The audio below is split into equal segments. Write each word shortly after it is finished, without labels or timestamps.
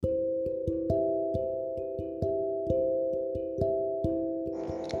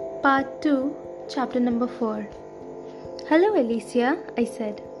Part 2, Chapter number 4. Hello, Alicia, I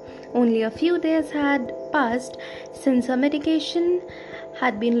said. Only a few days had passed since her medication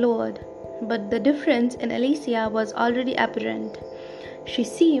had been lowered, but the difference in Alicia was already apparent. She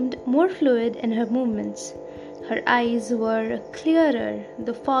seemed more fluid in her movements. Her eyes were clearer,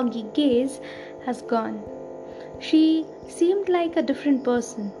 the foggy gaze has gone. She seemed like a different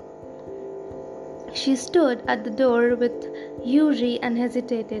person. She stood at the door with Yuri and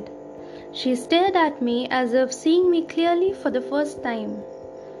hesitated. She stared at me as if seeing me clearly for the first time.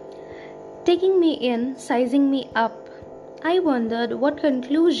 Taking me in, sizing me up, I wondered what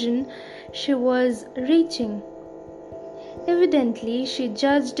conclusion she was reaching. Evidently, she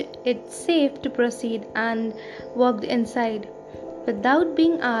judged it safe to proceed and walked inside. Without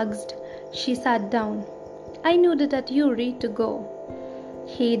being asked, she sat down. I nodded at Yuri to go.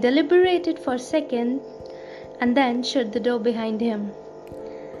 He deliberated for a second and then shut the door behind him.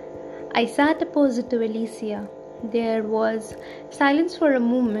 I sat opposite to Alicia. There was silence for a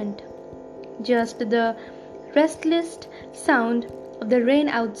moment, just the restless sound of the rain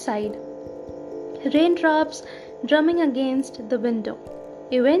outside, raindrops drumming against the window.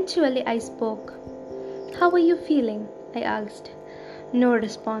 Eventually I spoke. "How are you feeling?" I asked. No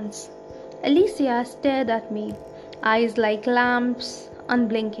response. Alicia stared at me, eyes like lamps,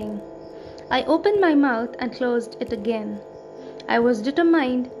 unblinking. I opened my mouth and closed it again. I was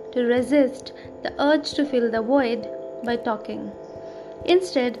determined to resist the urge to fill the void by talking.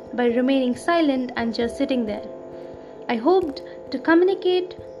 Instead, by remaining silent and just sitting there. I hoped to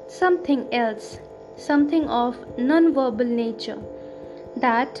communicate something else, something of non-verbal nature,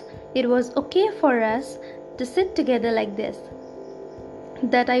 that it was okay for us to sit together like this,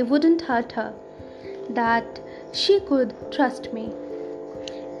 that I wouldn't hurt her, that she could trust me.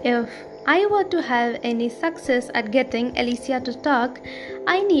 If I were to have any success at getting Alicia to talk,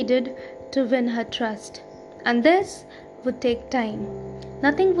 I needed to win her trust. And this would take time.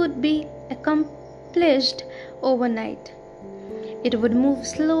 Nothing would be accomplished overnight. It would move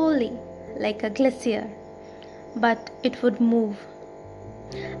slowly, like a glacier, but it would move.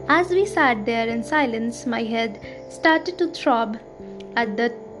 As we sat there in silence, my head started to throb at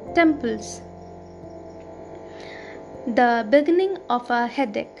the temples. The beginning of a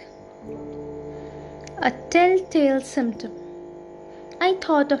headache, a telltale symptom. I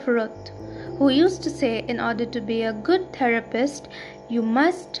thought of Ruth, who used to say in order to be a good therapist, you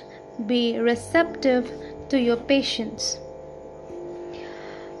must be receptive to your patients'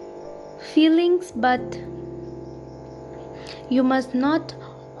 feelings, but you must not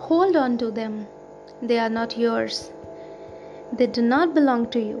hold on to them. They are not yours. They do not belong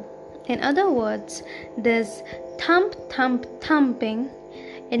to you. In other words, this thumping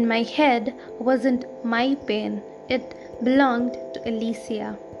in my head wasn't my pain. It belonged to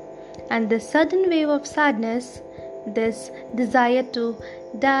Alicia. And this sudden wave of sadness, this desire to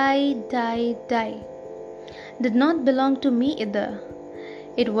die, did not belong to me either.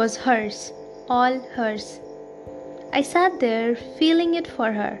 It was hers, all hers. I sat there feeling it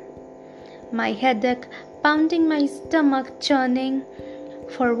for her. My headache pounding, my stomach churning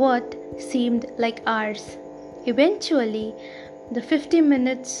for what seemed like hours. Eventually, the 50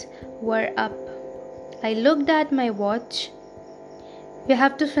 minutes were up. I looked at my watch. "We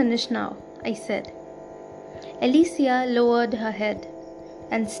have to finish now," I said. Alicia lowered her head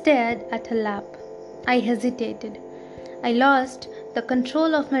and stared at her lap. I hesitated. I lost the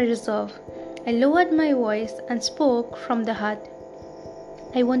control of my reserve. I lowered my voice and spoke from the heart.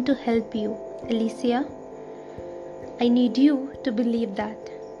 "I want to help you, Alicia. I need you to believe that.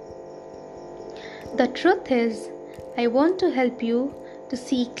 The truth is, I want to help you to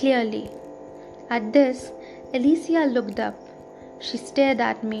see clearly." At this, Alicia looked up. She stared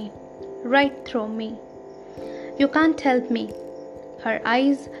at me, right through me. "You can't help me," her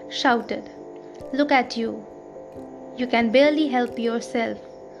eyes shouted. "Look at you. You can barely help yourself.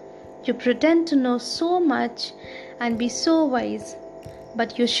 You pretend to know so much and be so wise,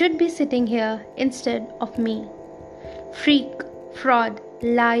 but you should be sitting here instead of me. Freak, fraud,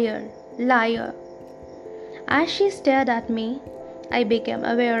 liar, liar." As she stared at me, I became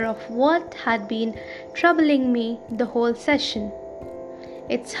aware of what had been troubling me the whole session.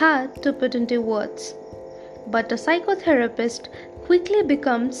 It's hard to put into words, but a psychotherapist quickly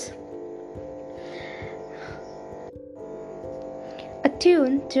becomes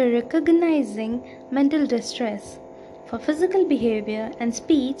attuned to recognizing mental distress for physical behavior and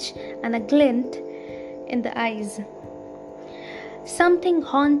speech and a glint in the eyes. Something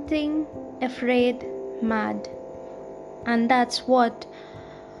haunting, afraid, mad. And that's what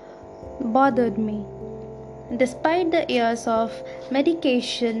bothered me. Despite the years of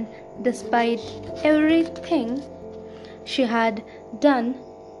medication, despite everything she had done,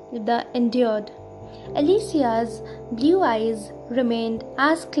 endured. Alicia's blue eyes remained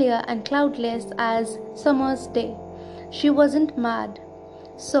as clear and cloudless as summer's day. She wasn't mad.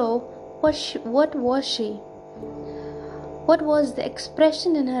 So, what was she? What was the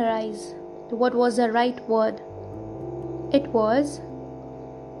expression in her eyes? What was the right word? It was.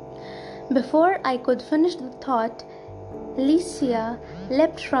 Before I could finish the thought, Alicia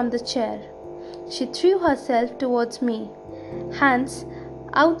leapt from the chair. She threw herself towards me, hands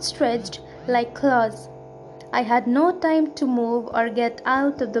outstretched like claws. I had no time to move or get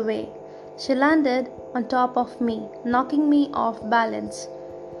out of the way. She landed on top of me, knocking me off balance.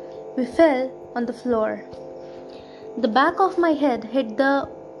 We fell on the floor. The back of my head hit the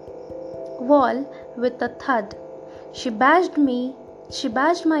wall with a thud. She bashed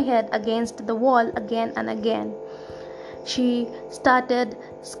my head against the wall again and again. She started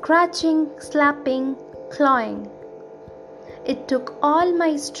scratching, slapping, clawing. It took all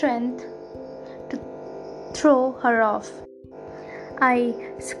my strength to throw her off. I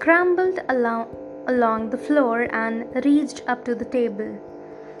scrambled along the floor and reached up to the table.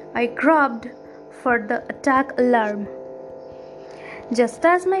 I grabbed for the attack alarm. Just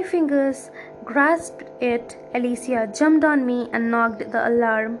as my fingers grasped it, Alicia jumped on me and knocked the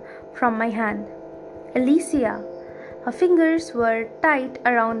alarm from my hand. Alicia, her fingers were tight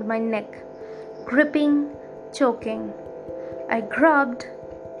around my neck, gripping, choking. I grabbed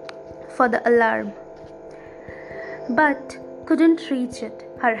for the alarm, but couldn't reach it.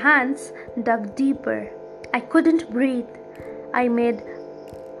 Her hands dug deeper. I couldn't breathe. I made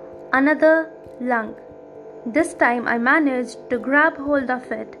another lung. This time I managed to grab hold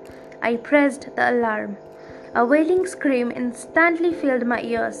of it. I pressed the alarm. A wailing scream instantly filled my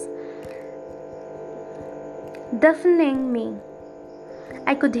ears, deafening me.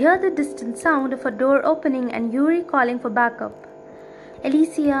 I could hear the distant sound of a door opening and Yuri calling for backup.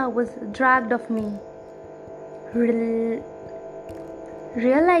 Alicia was dragged off me.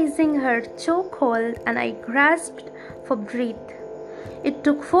 Realizing her chokehold, and I grasped for breath. It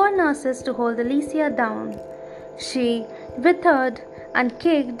took 4 nurses to hold Alicia down. She withered and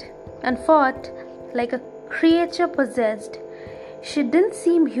kicked and fought like a creature possessed. She didn't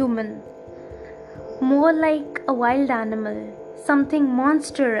seem human, more like a wild animal, something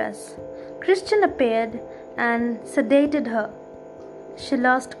monstrous. Christian appeared and sedated her. She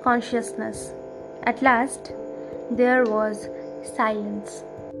lost consciousness. At last, there was silence.